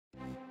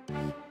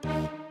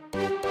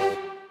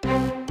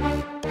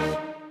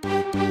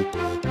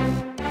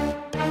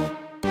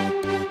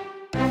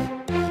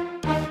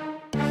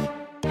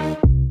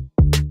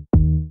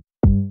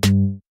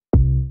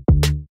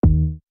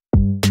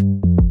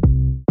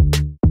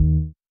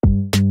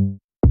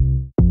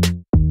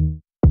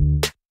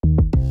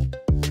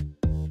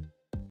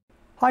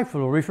Hi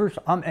fellow reefers,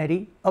 I'm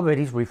Eddie of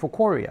Eddie's Reef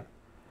Aquaria.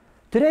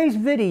 Today's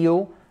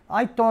video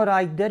I thought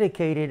I'd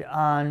dedicate it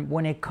on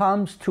when it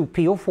comes to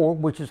PO4,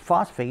 which is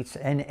phosphates,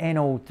 and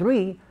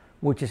NO3,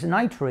 which is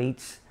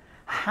nitrates.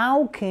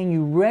 How can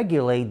you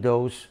regulate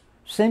those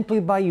simply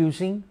by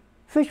using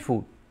fish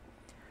food?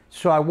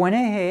 So I went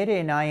ahead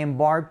and I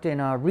embarked in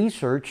a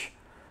research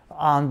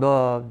on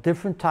the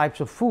different types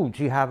of foods.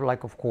 You have,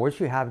 like, of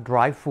course, you have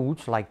dry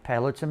foods like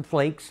pellets and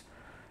flakes,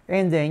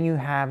 and then you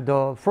have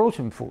the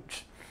frozen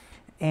foods.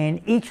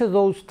 And each of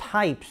those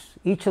types,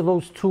 each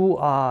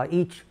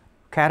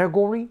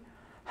category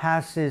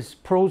has its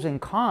pros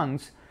and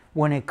cons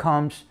when it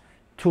comes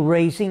to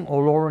raising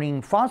or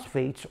lowering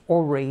phosphates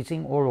or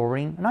raising or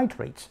lowering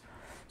nitrates.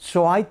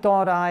 So I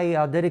thought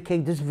I'd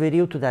dedicate this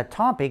video to that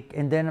topic.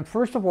 And then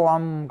first of all,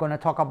 I'm going to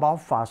talk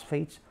about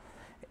phosphates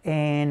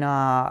and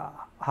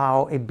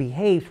how it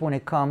behaves when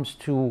it comes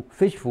to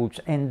fish foods,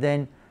 and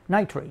then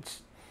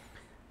nitrates.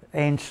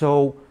 And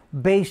so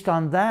based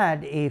on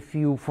that, if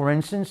you, for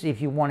instance, if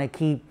you want to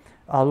keep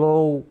a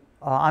low,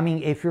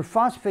 if your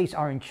phosphates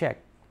are in check,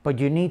 but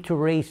you need to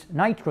raise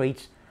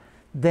nitrates,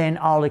 then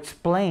I'll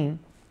explain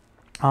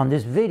on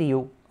this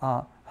video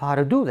how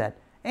to do that.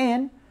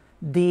 And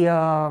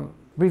the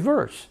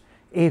reverse,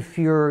 if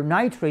your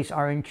nitrates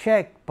are in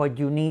check, but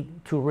you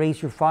need to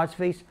raise your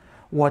phosphates,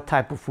 what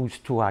type of foods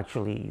to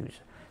actually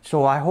use.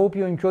 So I hope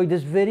you enjoyed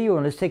this video,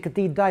 and let's take a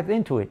deep dive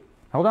into it.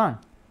 Hold on.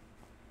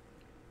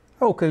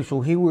 Okay, so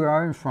here we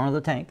are in front of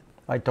the tank.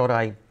 I thought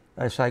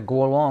as I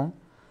go along,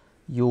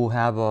 you'll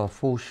have a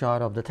full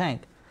shot of the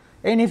tank.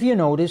 And if you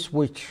notice,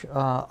 which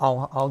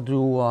I'll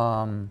do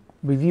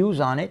reviews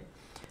on it,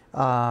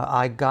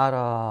 I got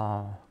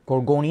a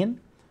Gorgonian.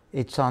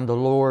 It's on the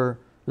lower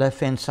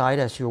left-hand side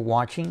as you're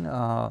watching.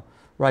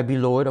 Right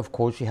below it, of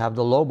course, you have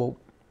the logo.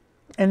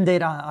 And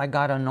then I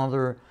got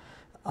another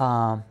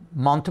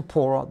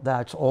Montipora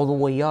that's all the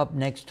way up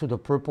next to the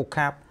purple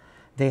cap.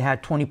 They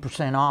had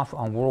 20% off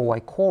on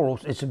worldwide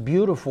corals. It's a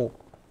beautiful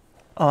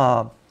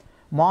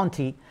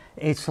Monty.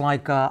 It's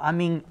like,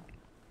 it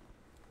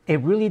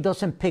really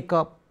doesn't pick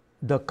up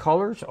the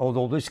colors,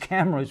 although this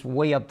camera is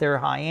way up there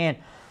high end.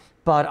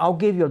 But I'll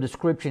give you a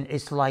description.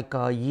 It's like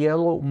a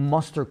yellow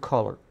mustard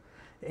color.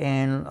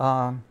 And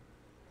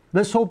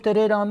let's hope that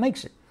it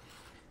makes it.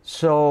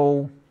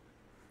 So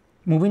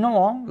moving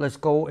along, let's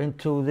go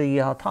into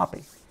the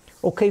topic.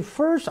 Okay,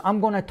 first I'm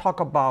going to talk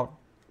about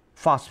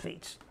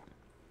phosphates.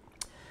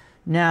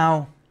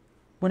 Now,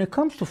 when it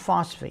comes to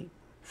phosphate,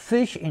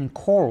 fish and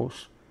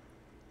corals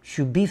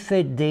should be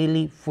fed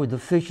daily for the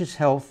fish's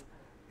health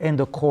and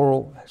the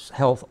coral's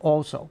health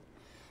also.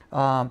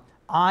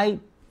 I,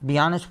 be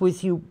honest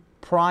with you,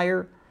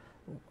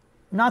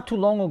 not too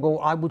long ago,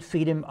 I would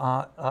feed him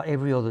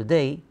every other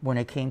day when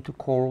it came to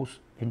corals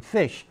and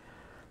fish.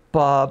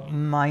 But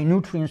my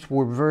nutrients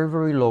were very,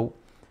 very low.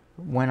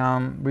 When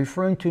I'm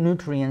referring to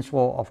nutrients,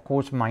 well, of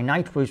course, my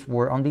nitrates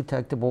were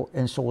undetectable,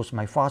 and so was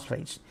my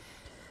phosphates.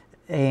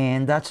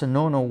 And that's a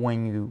no-no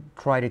when you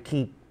try to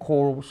keep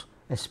corals,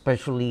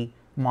 especially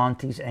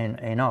Monties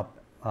and up,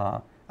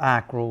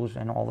 acros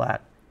and all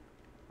that.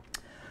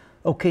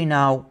 Okay,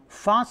 now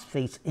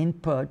phosphates in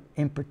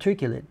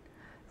particular,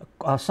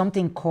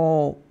 something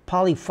called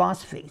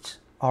polyphosphates,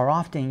 are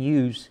often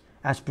used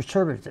as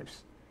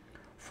preservatives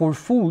for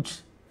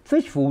foods,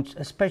 fish foods,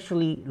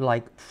 especially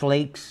like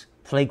flakes,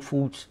 flake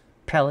foods,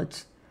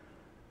 pellets,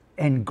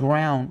 and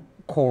ground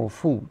coral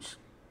foods.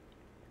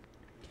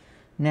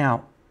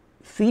 Now,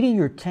 feeding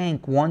your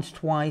tank once,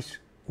 twice,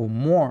 or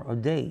more a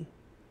day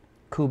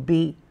could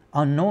be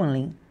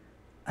unknowingly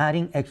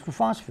adding extra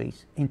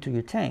phosphates into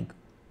your tank.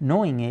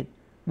 Knowing it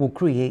will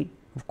create,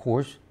 of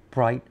course,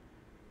 bright,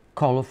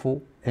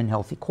 colorful, and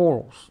healthy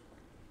corals.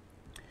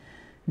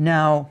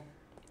 Now,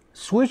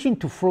 switching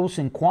to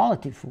frozen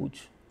quality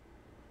foods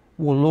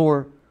will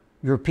lower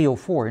your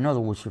PO4, in other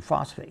words, your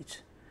phosphates,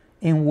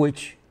 in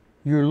which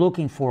you're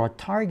looking for a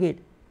target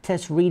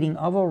test reading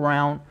of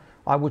around,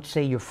 I would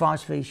say your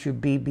phosphate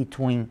should be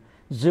between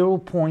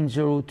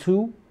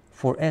 0.02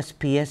 for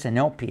SPS and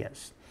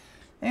LPS,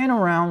 and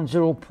around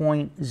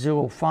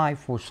 0.05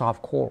 for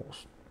soft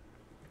corals.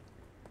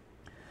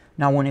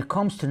 Now, when it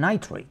comes to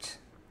nitrates,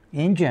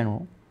 in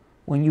general,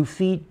 when you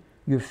feed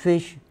your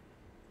fish,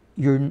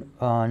 your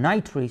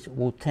nitrates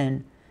will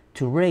tend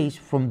to raise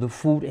from the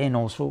food and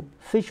also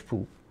fish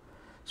poop.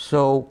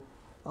 So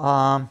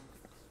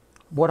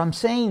what I'm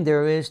saying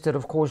there is that,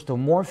 of course, the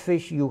more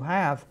fish you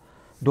have,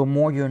 the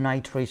more your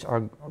nitrates are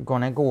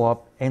going to go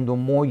up, and the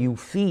more you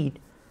feed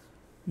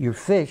your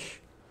fish,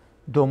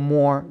 the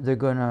more they're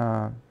going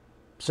to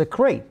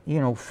secrete,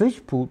 fish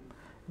poop,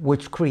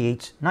 which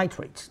creates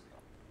nitrates.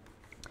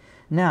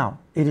 Now,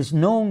 it is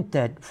known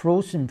that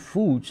frozen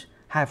foods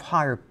have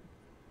higher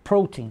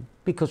protein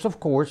because,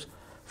 of course,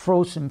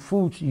 frozen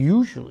foods,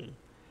 usually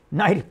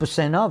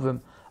 90% of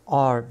them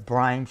are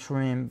brine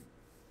shrimp,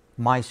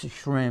 mysis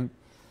shrimp,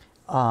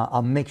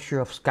 a mixture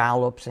of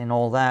scallops and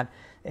all that.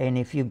 And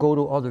if you go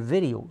to other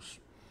videos,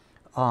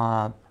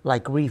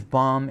 like Reef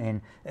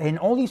and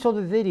all these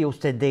other videos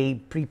that they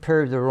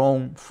prepare their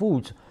own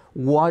foods,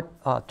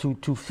 what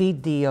to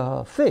feed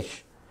the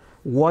fish.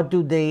 What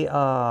do they?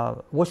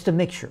 What's the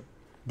mixture?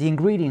 The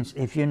ingredients.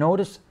 If you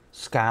notice,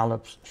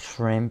 scallops,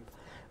 shrimp,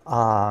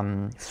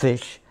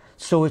 fish.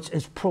 So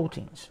it's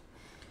proteins.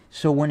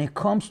 So when it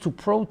comes to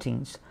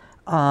proteins,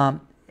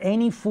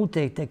 any food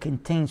that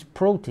contains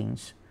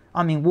proteins,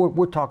 I mean,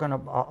 we're talking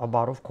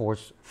about, of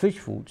course, fish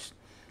foods,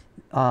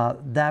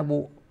 that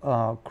will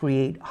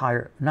create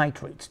higher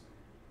nitrates.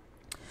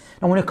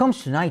 Now, when it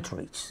comes to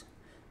nitrates,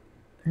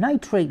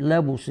 nitrate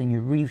levels in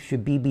your reef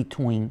should be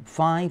between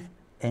 5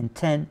 and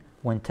 10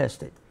 when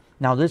tested.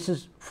 Now, this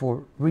is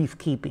for reef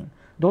keeping.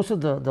 Those are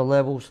the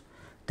levels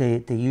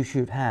that you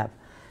should have.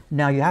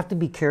 Now, you have to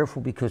be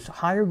careful because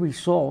higher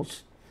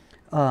results,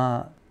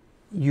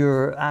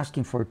 you're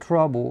asking for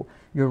trouble.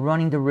 You're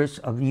running the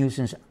risk of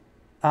nuisance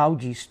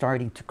algae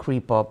starting to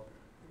creep up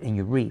in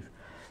your reef.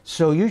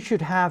 So you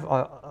should have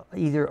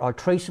either a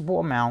traceable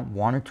amount,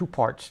 1 or 2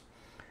 parts,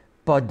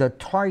 but the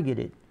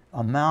targeted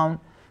amount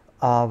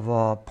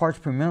of parts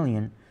per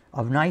million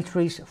of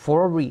nitrates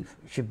for a reef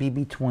should be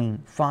between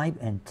 5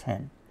 and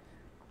 10.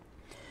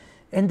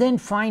 And then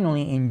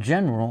finally, in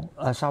general,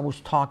 as I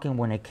was talking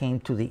when it came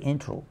to the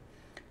intro,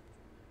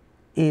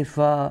 if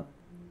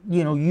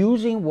you know,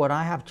 using what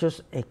I have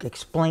just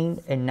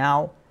explained and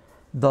now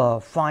the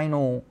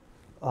final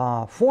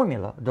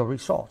formula, the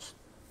results.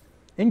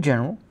 In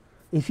general,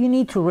 if you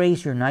need to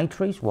raise your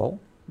nitrates, well,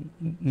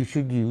 you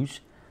should use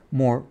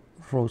more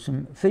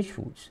frozen fish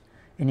foods.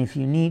 And if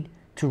you need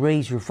to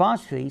raise your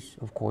phosphates,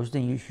 of course,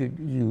 then you should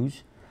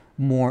use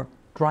more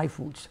dry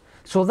foods.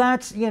 So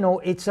that's, you know,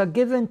 it's a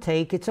give and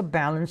take. It's a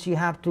balance. You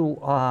have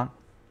to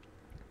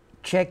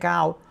check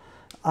out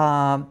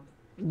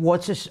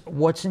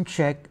what's in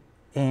check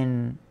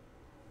and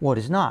what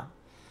is not.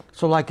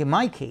 So like in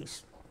my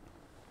case,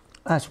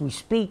 as we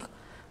speak,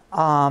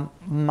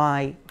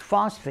 my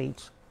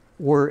phosphates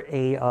were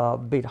a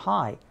bit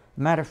high.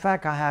 Matter of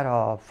fact, I had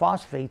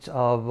phosphates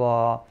of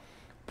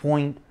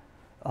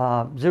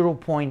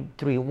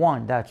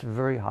 0.31. That's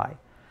very high.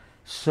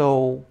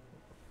 So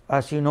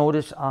as you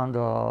notice on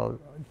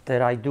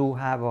that I do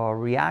have a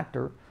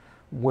reactor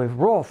with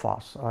raw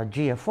phos,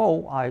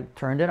 GFO. I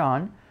turned it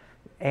on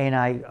and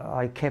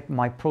I kept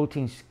my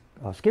protein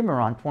skimmer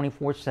on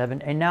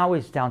 24/7, and now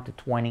it's down to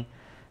 20.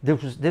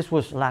 This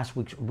was last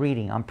week's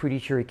reading. I'm pretty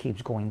sure it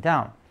keeps going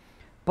down.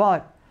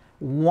 But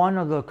one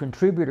of the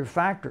contributor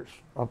factors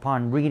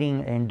upon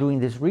reading and doing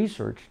this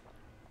research,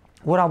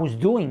 what I was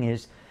doing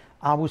is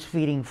I was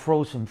feeding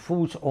frozen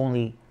foods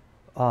only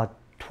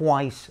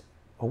twice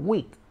a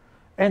week.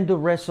 And the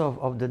rest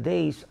of the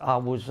days I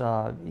was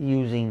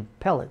using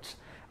pellets.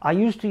 I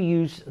used to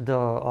use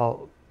the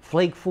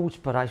flake foods,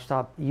 but I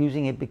stopped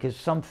using it because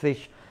some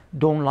fish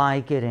don't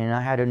like it, and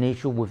I had an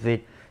issue with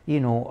it, you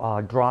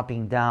know,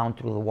 dropping down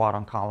through the water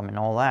column and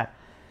all that.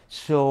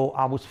 So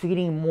I was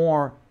feeding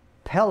more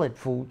pellet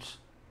foods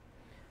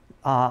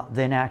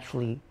than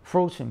actually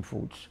frozen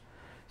foods.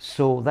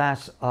 So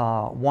that's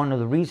one of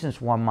the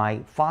reasons why my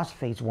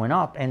phosphates went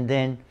up, and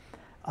then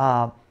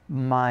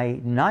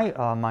my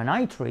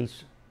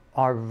nitrates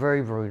are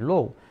very, very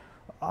low.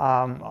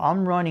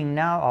 I'm running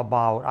now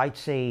about, I'd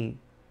say,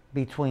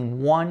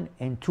 between 1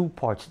 and 2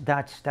 parts.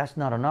 That's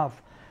not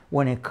enough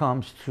when it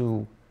comes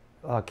to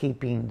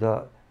keeping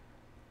the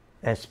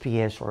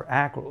SPS or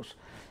acros.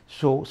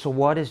 So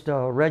what is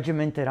the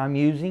regimen that I'm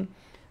using?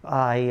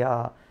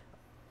 I'm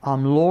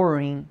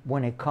lowering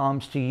when it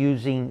comes to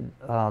using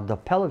the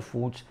pellet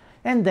foods,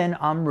 and then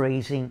I'm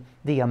raising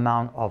the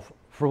amount of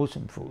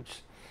frozen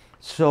foods.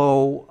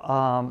 So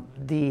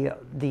the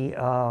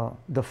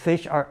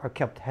fish are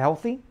kept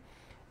healthy,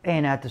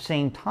 and at the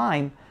same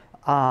time,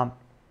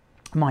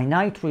 my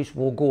nitrates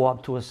will go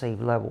up to a safe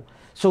level.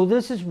 So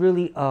this is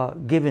really a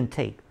give and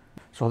take.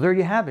 So there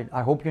you have it.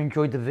 I hope you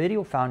enjoyed the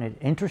video, found it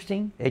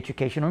interesting,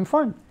 educational, and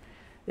fun.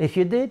 If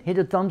you did, hit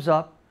a thumbs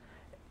up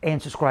and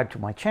subscribe to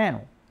my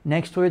channel.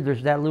 Next to it,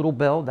 there's that little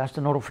bell. That's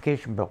the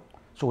notification bell.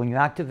 So when you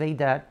activate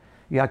that,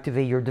 you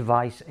activate your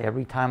device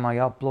every time I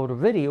upload a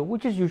video,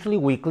 which is usually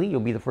weekly.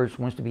 You'll be the first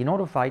ones to be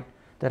notified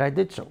that I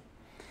did so.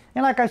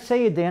 And like I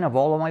say at the end of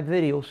all of my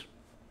videos,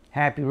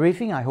 happy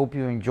reefing. I hope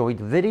you enjoyed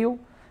the video.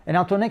 And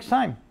until next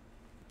time,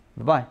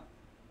 bye-bye.